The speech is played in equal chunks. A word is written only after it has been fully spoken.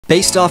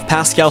Based off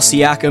Pascal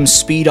Siakam's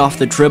speed off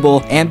the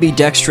dribble,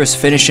 ambidextrous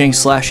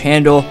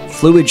finishing/handle,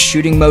 fluid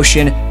shooting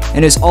motion,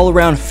 and his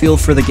all-around feel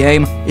for the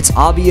game, it's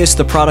obvious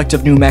the product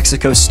of New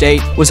Mexico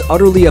State was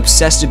utterly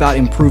obsessed about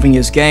improving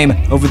his game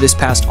over this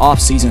past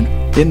offseason.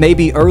 It may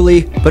be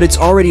early, but it's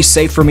already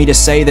safe for me to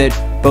say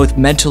that, both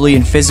mentally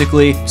and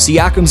physically,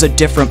 Siakam's a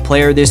different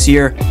player this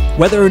year.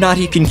 Whether or not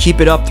he can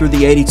keep it up through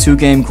the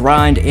 82-game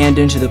grind and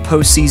into the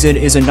postseason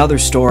is another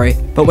story,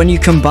 but when you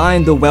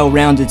combine the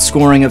well-rounded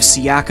scoring of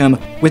Siakam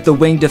with the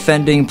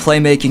wing-defending,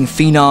 playmaking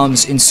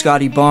phenoms in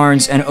Scottie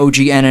Barnes and OG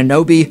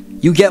Anunoby,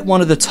 you get one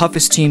of the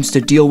toughest teams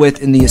to deal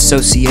with in the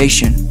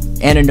association.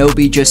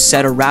 Anunoby just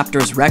set a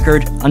Raptors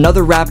record.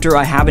 Another Raptor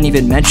I haven't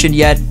even mentioned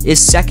yet is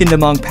second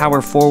among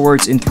power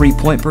forwards in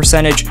three-point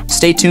percentage.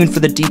 Stay tuned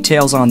for the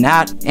details on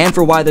that, and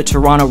for why the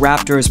Toronto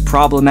Raptors'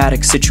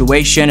 problematic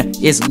situation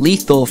is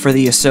lethal for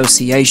the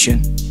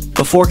association.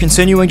 Before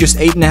continuing, just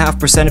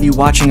 8.5% of you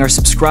watching are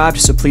subscribed,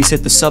 so please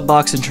hit the sub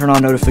box and turn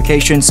on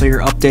notifications so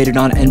you're updated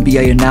on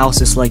NBA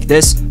analysis like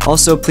this.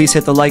 Also, please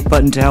hit the like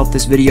button to help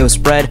this video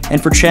spread,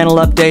 and for channel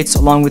updates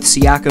along with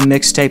Siakam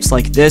mixtapes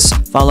like this,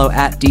 follow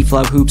at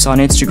 @dflowhoops on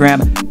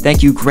Instagram.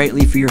 Thank you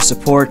greatly for your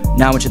support.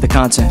 Now into the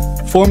content.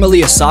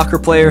 Formerly a soccer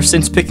player,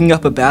 since picking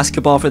up a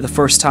basketball for the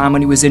first time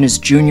when he was in his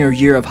junior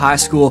year of high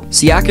school,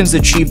 Siakam's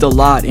achieved a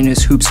lot in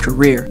his hoops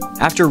career.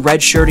 After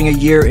redshirting a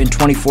year in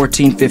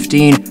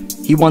 2014-15,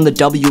 he won the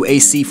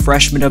WAC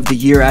Freshman of the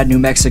Year at New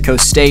Mexico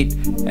State,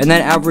 and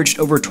then averaged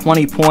over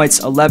 20 points,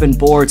 11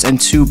 boards, and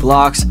 2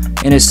 blocks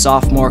in his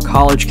sophomore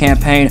college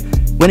campaign,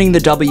 winning the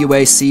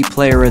WAC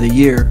Player of the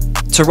Year.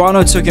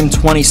 Toronto took him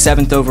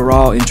 27th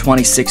overall in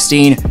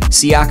 2016,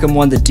 Siakam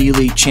won the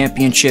D-League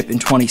Championship in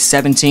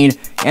 2017,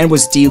 and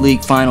was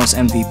D-League Finals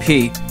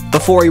MVP.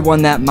 Before he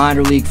won that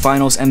minor league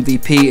Finals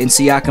MVP in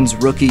Siakam's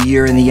rookie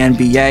year in the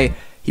NBA,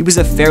 he was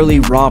a fairly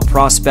raw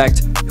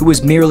prospect who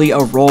was merely a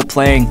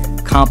role-playing,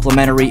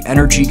 complimentary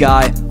energy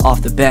guy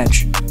off the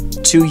bench.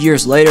 2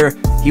 years later,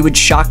 he would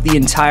shock the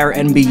entire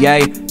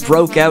NBA,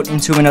 broke out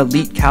into an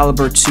elite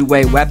caliber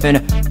two-way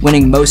weapon,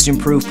 winning Most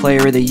Improved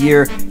Player of the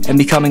Year and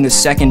becoming the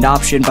second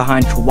option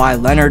behind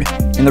Kawhi Leonard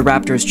in the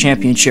Raptors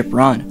championship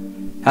run.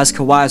 As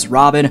Kawhi's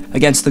Robin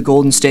against the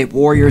Golden State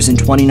Warriors in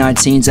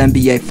 2019's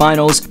NBA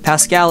Finals,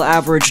 Pascal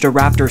averaged a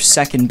Raptors'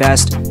 second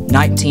best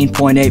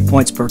 19.8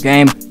 points per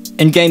game.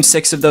 In Game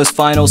 6 of those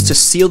finals, to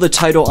seal the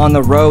title on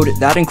the road,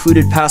 that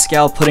included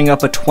Pascal putting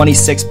up a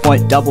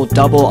 26-point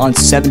double-double on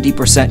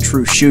 70%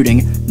 true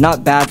shooting.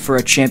 Not bad for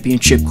a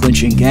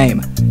championship-clinching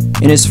game.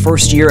 In his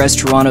first year as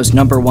Toronto's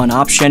 #1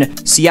 option,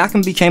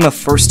 Siakam became a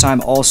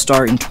first-time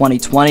All-Star in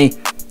 2020.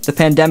 The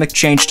pandemic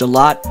changed a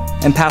lot,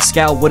 and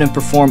Pascal wouldn't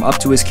perform up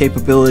to his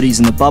capabilities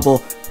in the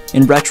bubble.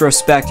 In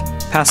retrospect,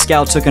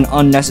 Pascal took an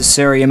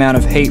unnecessary amount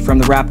of hate from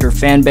the Raptor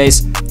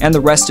fanbase and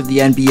the rest of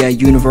the NBA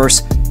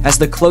universe, as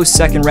the close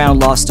second-round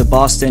loss to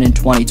Boston in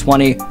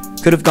 2020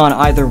 could have gone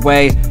either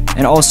way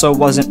and also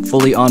wasn't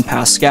fully on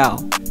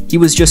Pascal. He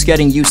was just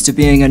getting used to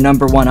being a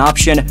 #1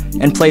 option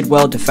and played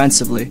well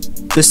defensively.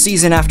 The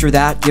season after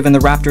that, given the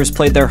Raptors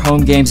played their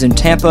home games in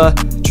Tampa,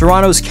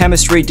 Toronto's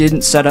chemistry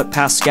didn't set up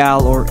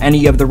Pascal or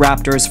any of the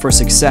Raptors for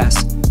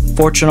success.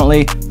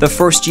 Fortunately, the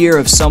first year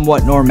of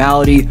somewhat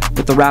normality,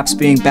 with the Raps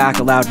being back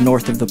allowed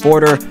north of the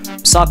border,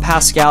 saw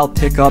Pascal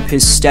pick up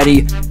his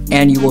steady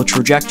annual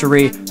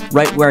trajectory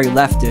right where he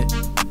left it.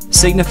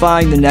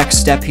 Signifying the next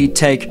step he'd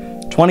take,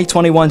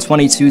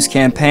 2021-22's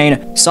campaign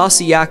saw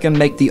Siakam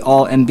make the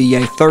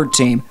All-NBA third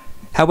team.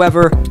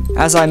 However,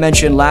 as I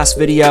mentioned last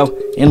video,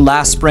 in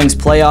last spring's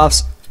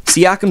playoffs,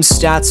 Siakam's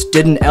stats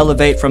didn't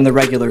elevate from the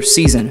regular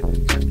season.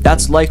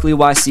 That's likely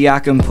why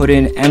Siakam put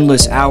in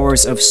endless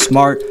hours of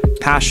smart,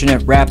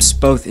 passionate reps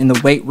both in the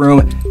weight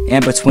room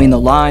and between the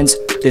lines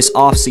this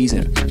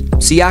offseason.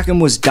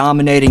 Siakam was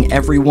dominating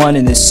everyone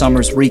in this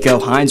summer's Rico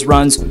Hines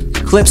runs,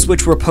 clips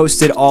which were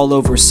posted all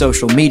over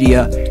social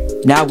media.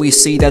 Now we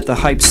see that the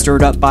hype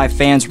stirred up by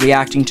fans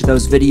reacting to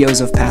those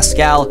videos of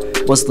Pascal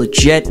was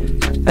legit,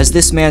 as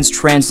this man's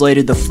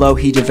translated the flow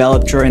he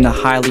developed during the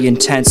highly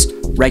intense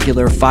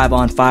regular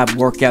 5-on-5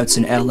 workouts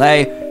in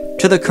LA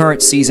to the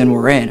current season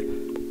we're in.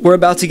 We're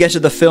about to get to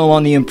the film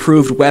on the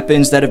improved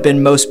weapons that have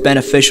been most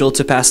beneficial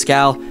to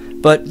Pascal,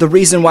 but the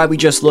reason why we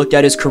just looked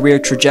at his career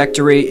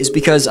trajectory is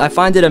because I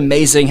find it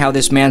amazing how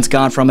this man's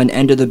gone from an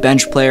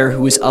end-of-the-bench player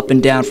who was up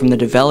and down from the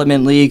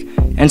development league,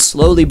 and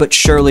slowly but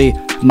surely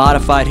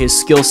modified his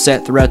skill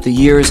set throughout the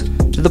years,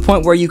 to the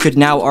point where you could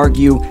now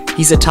argue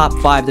he's a top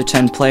 5 to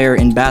 10 player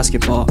in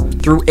basketball.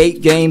 Through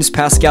 8 games,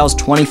 Pascal's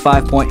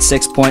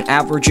 25.6-point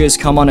averages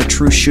come on a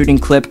true shooting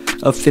clip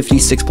of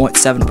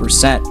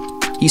 56.7%.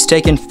 He's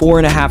taken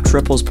 4.5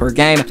 triples per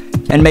game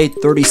and made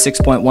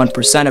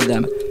 36.1% of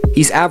them.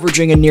 He's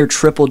averaging a near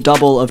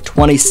triple-double of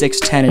 26,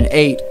 10, and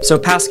 8, so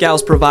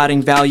Pascal's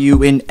providing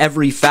value in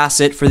every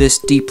facet for this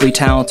deeply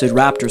talented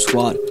Raptor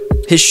squad.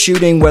 His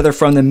shooting, whether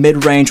from the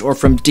mid-range or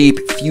from deep,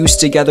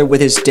 fused together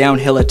with his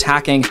downhill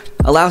attacking,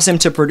 allows him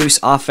to produce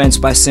offense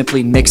by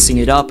simply mixing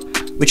it up,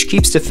 which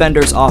keeps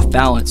defenders off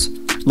balance.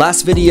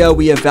 Last video,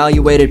 we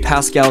evaluated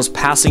Pascal's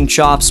passing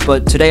chops,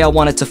 but today I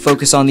wanted to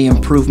focus on the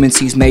improvements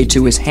he's made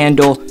to his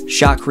handle,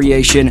 shot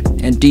creation,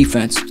 and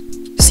defense.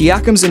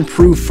 Siakam's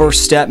improved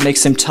first step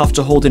makes him tough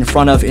to hold in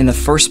front of in the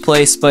first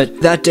place, but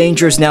that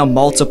danger is now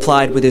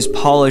multiplied with his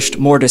polished,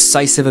 more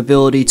decisive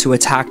ability to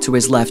attack to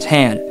his left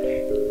hand.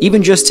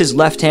 Even just his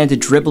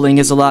left-handed dribbling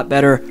is a lot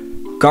better.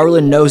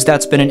 Garland knows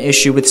that's been an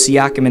issue with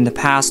Siakam in the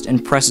past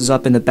and presses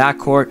up in the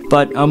backcourt,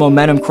 but a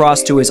momentum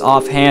cross to his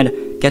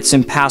offhand gets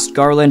him past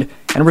Garland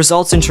and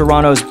results in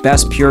Toronto's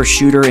best pure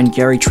shooter in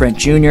Gary Trent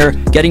Jr.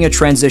 getting a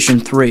transition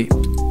 3.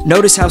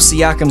 Notice how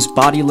Siakam's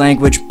body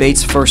language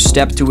baits first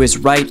step to his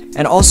right,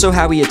 and also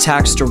how he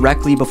attacks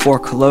directly before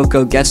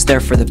Koloko gets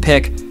there for the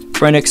pick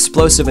for an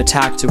explosive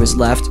attack to his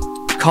left.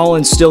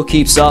 Collins still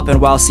keeps up,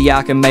 and while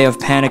Siakam may have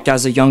panicked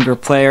as a younger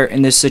player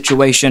in this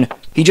situation,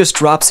 he just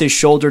drops his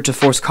shoulder to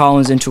force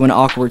Collins into an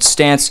awkward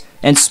stance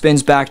and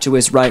spins back to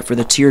his right for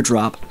the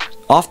teardrop.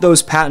 Off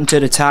those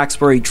patented attacks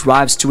where he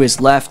drives to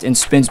his left and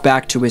spins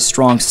back to his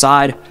strong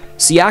side,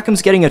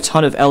 Siakam's getting a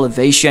ton of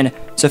elevation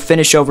to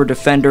finish over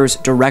defenders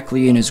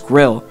directly in his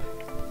grill.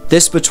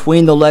 This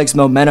between-the-legs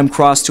momentum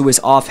cross to his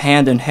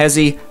offhand and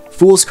hezi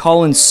fools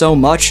Collins so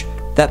much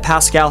that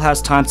Pascal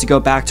has time to go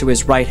back to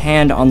his right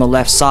hand on the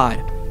left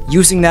side.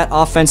 Using that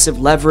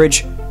offensive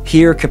leverage,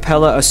 here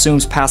Capella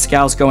assumes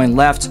Pascal's going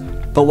left,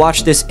 but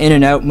watch this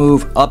in-and-out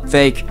move, up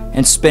fake,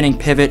 and spinning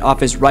pivot off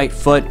his right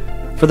foot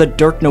for the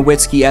Dirk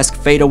Nowitzki-esque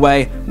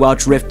fadeaway while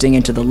drifting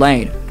into the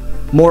lane.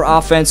 More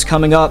offense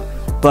coming up,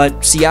 but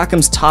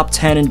Siakam's top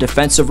 10 in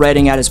defensive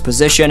rating at his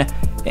position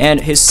and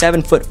his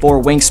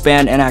 7'4"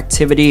 wingspan and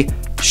activity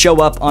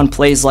show up on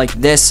plays like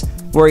this,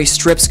 where he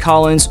strips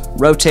Collins,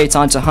 rotates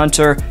onto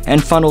Hunter,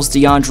 and funnels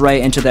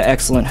DeAndre into the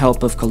excellent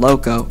help of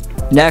Koloko.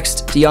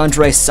 Next,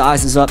 DeAndre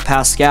sizes up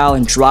Pascal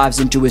and drives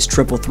into his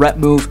triple threat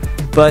move,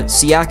 but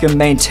Siakam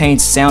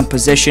maintains sound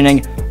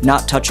positioning,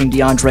 not touching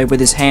DeAndre with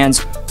his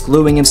hands,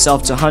 gluing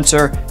himself to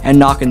Hunter and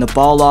knocking the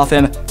ball off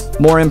him.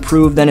 More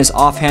improved than his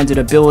offhanded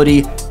ability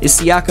is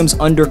Siakam's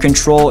under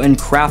control and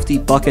crafty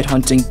bucket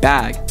hunting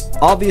bag.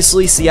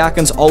 Obviously,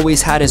 Siakam's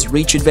always had his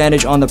reach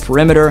advantage on the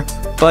perimeter,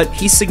 but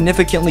he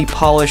significantly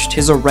polished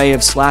his array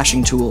of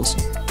slashing tools.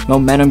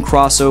 Momentum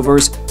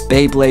crossovers,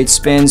 Beyblade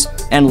spins,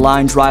 and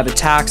line drive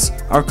attacks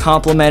are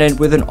complemented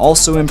with an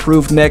also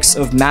improved mix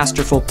of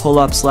masterful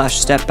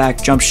pull-up/step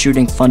back jump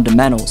shooting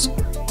fundamentals.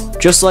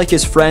 Just like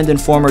his friend and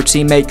former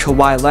teammate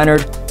Kawhi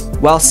Leonard,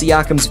 while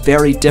Siakam's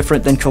very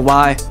different than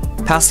Kawhi,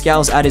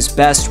 Pascal's at his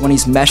best when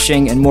he's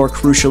meshing and more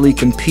crucially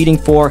competing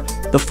for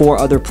the 4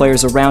 other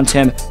players around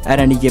him at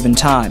any given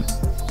time.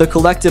 The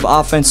collective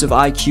offensive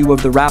IQ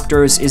of the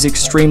Raptors is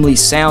extremely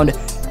sound,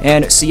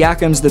 and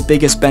Siakam's the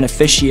biggest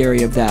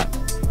beneficiary of that.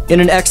 In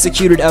an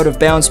executed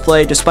out-of-bounds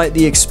play, despite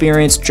the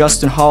experienced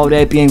Justin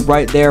Holiday being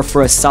right there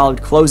for a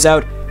solid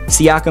closeout,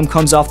 Siakam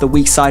comes off the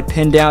weak side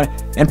pin down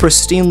and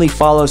pristinely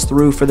follows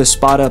through for the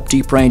spot-up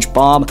deep-range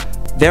bomb.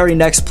 Very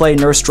next play,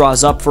 Nurse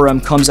draws up for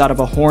him, comes out of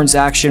a horns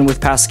action with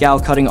Pascal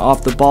cutting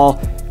off the ball,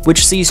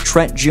 which sees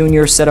Trent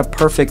Jr. set a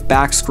perfect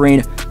back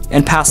screen,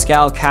 and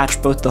Pascal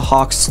catch both the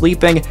Hawks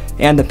sleeping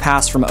and the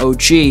pass from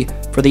OG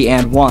for the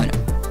and one.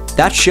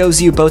 That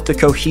shows you both the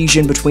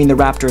cohesion between the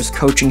Raptors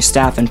coaching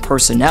staff and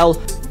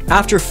personnel.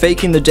 After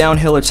faking the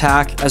downhill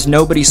attack as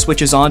nobody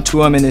switches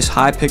onto him in this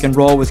high pick and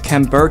roll with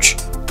Khem Birch,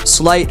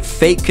 slight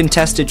fake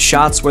contested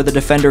shots where the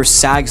defender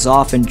sags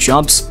off and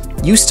jumps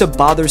used to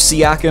bother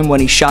Siakam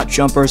when he shot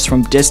jumpers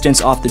from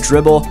distance off the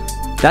dribble.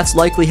 That's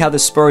likely how the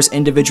Spurs'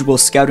 individual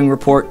scouting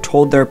report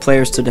told their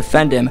players to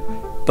defend him,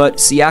 but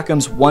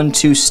Siakam's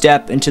 1-2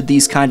 step into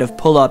these kind of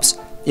pull-ups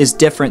is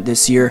different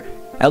this year,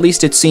 at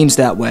least it seems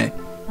that way.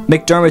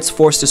 McDermott's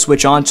forced to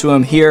switch onto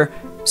him here.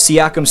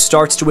 Siakam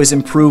starts to his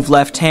improved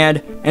left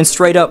hand and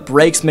straight up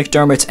breaks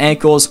McDermott's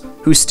ankles,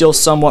 who still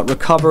somewhat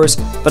recovers,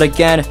 but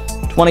again,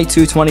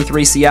 22-23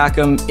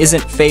 Siakam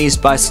isn't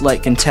fazed by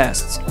slight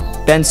contests.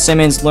 Ben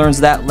Simmons learns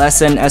that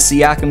lesson as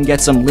Siakam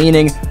gets him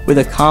leaning with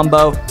a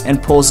combo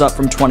and pulls up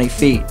from 20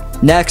 feet.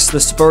 Next, the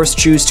Spurs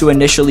choose to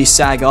initially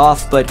sag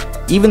off, but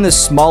even the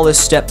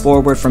smallest step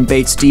forward from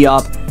Bates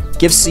Diop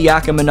gives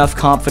Siakam enough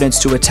confidence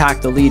to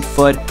attack the lead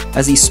foot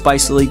as he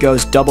spicily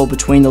goes double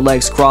between the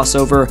legs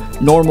crossover,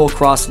 normal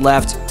cross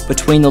left,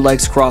 between the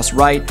legs cross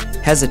right,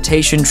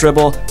 hesitation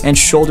dribble, and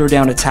shoulder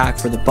down attack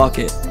for the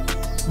bucket.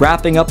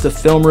 Wrapping up the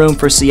film room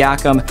for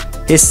Siakam,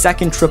 his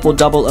second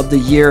triple-double of the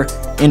year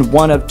in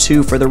 1 of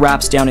 2 for the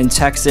Raps down in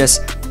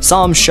Texas,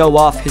 saw him show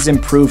off his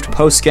improved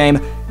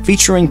postgame,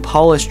 featuring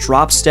polished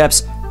drop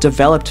steps,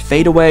 developed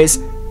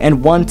fadeaways,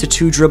 and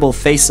 1-2 dribble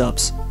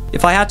face-ups.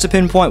 If I had to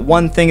pinpoint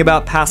one thing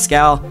about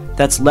Pascal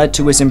that's led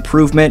to his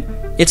improvement,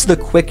 it's the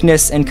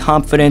quickness and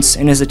confidence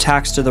in his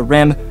attacks to the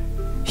rim.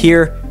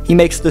 Here, he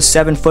makes the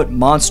 7-foot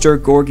monster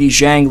Gorgui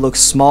Dieng look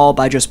small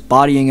by just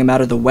bodying him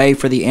out of the way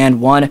for the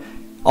and one.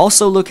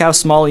 Also, look how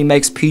small he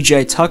makes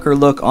PJ Tucker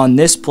look on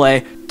this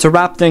play. To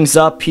wrap things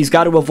up, he's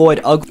got to avoid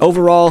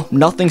overall,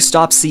 nothing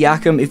stops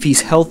Siakam if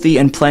he's healthy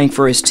and playing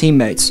for his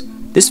teammates.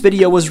 This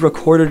video was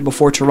recorded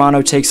before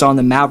Toronto takes on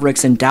the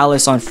Mavericks in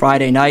Dallas on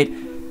Friday night.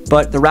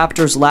 but the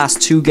Raptors'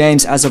 last 2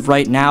 games as of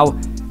right now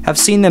have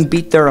seen them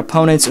beat their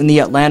opponents in the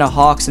Atlanta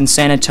Hawks and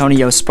San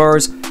Antonio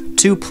Spurs,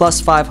 2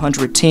 plus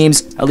 500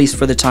 teams, at least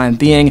for the time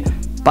being,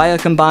 by a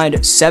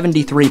combined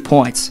 73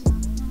 points.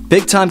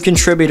 Big time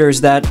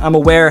contributors that I'm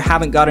aware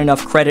haven't got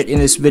enough credit in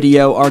this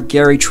video are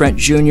Gary Trent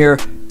Jr.,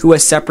 who a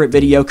separate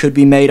video could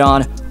be made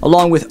on,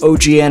 along with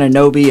OG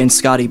Anunoby and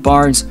Scottie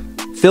Barnes.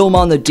 Film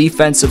on the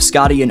defense of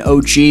Scottie and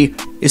OG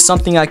is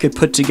something I could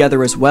put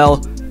together as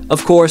well.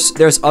 Of course,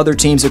 there's other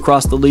teams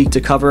across the league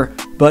to cover,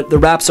 but the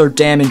Raps are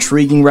damn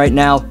intriguing right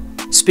now.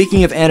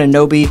 Speaking of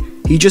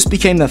Anunoby, he just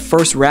became the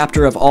first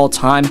Raptor of all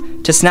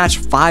time to snatch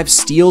 5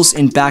 steals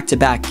in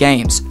back-to-back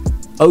games.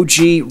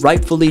 OG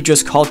rightfully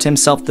just called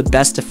himself the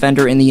best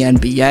defender in the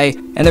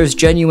NBA, and there's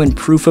genuine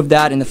proof of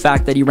that in the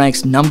fact that he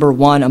ranks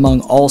 #1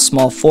 among all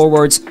small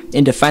forwards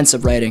in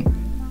defensive rating.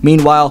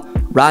 Meanwhile,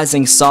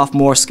 rising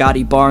sophomore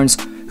Scottie Barnes,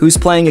 who's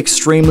playing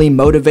extremely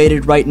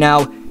motivated right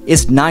now,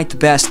 is 9th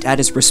best at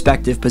his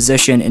respective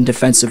position in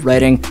defensive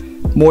rating.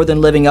 More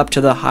than living up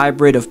to the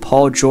hybrid of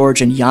Paul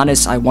George and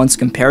Giannis I once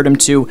compared him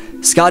to,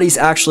 Scottie's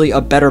actually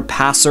a better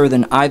passer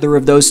than either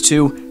of those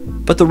two.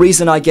 But the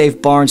reason I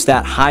gave Barnes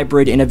that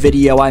hybrid in a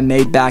video I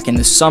made back in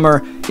the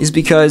summer is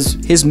because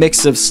his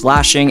mix of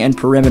slashing and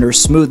perimeter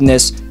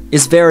smoothness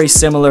is very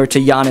similar to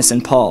Giannis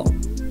and Paul.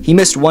 He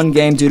missed 1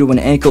 game due to an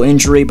ankle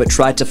injury but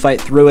tried to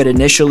fight through it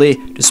initially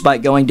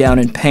despite going down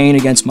in pain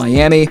against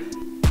Miami.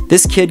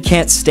 This kid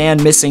can't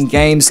stand missing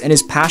games, and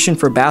his passion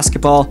for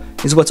basketball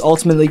is what's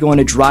ultimately going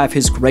to drive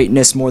his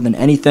greatness more than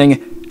anything.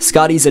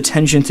 Scottie's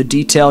attention to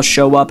detail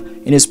show up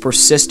in his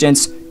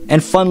persistence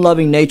and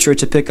fun-loving nature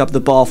to pick up the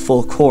ball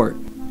full court.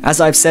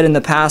 As I've said in the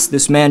past,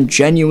 this man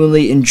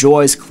genuinely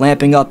enjoys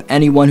clamping up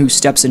anyone who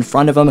steps in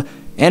front of him,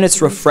 and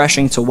it's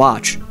refreshing to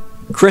watch.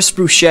 Chris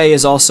Boucher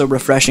is also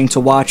refreshing to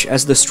watch,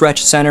 as the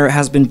stretch center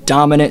has been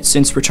dominant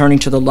since returning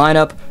to the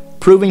lineup,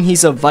 proving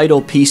he's a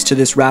vital piece to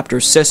this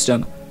Raptors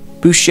system.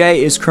 Boucher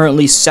is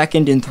currently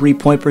 2nd in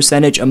 3-point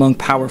percentage among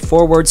power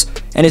forwards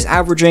and is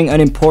averaging an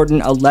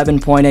important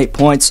 11.8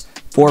 points,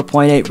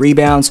 4.8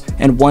 rebounds,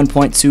 and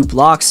 1.2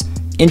 blocks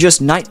in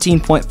just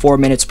 19.4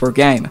 minutes per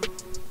game.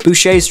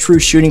 Boucher's true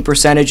shooting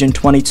percentage in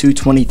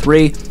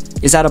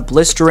 22-23 is at a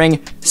blistering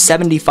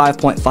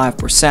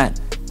 75.5%.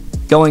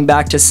 Going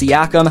back to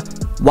Siakam,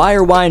 why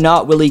or why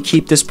not will he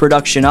keep this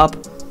production up?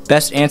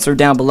 Best answer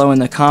down below in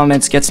the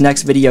comments gets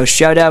next video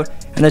shoutout,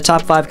 and the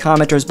top 5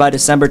 commenters by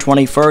December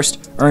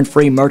 21st earn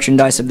free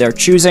merchandise of their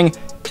choosing.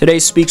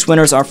 Today's Speaks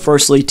winners are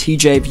firstly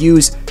TJ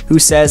Views, who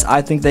says,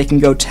 I think they can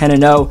go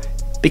 10-0,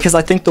 because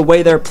I think the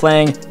way they're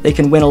playing, they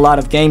can win a lot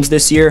of games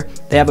this year.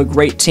 They have a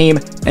great team,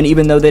 and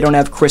even though they don't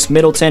have Chris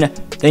Middleton,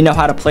 they know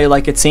how to play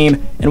like a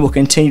team and will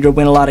continue to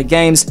win a lot of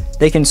games.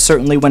 They can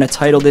certainly win a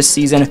title this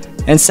season.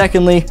 And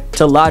secondly,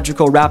 to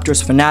Logical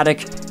Raptors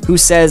Fanatic, who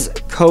says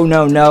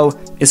No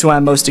is who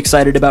I'm most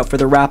excited about for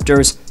the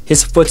Raptors.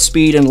 His foot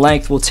speed and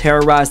length will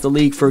terrorize the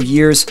league for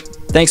years.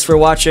 Thanks for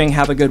watching,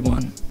 have a good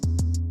one.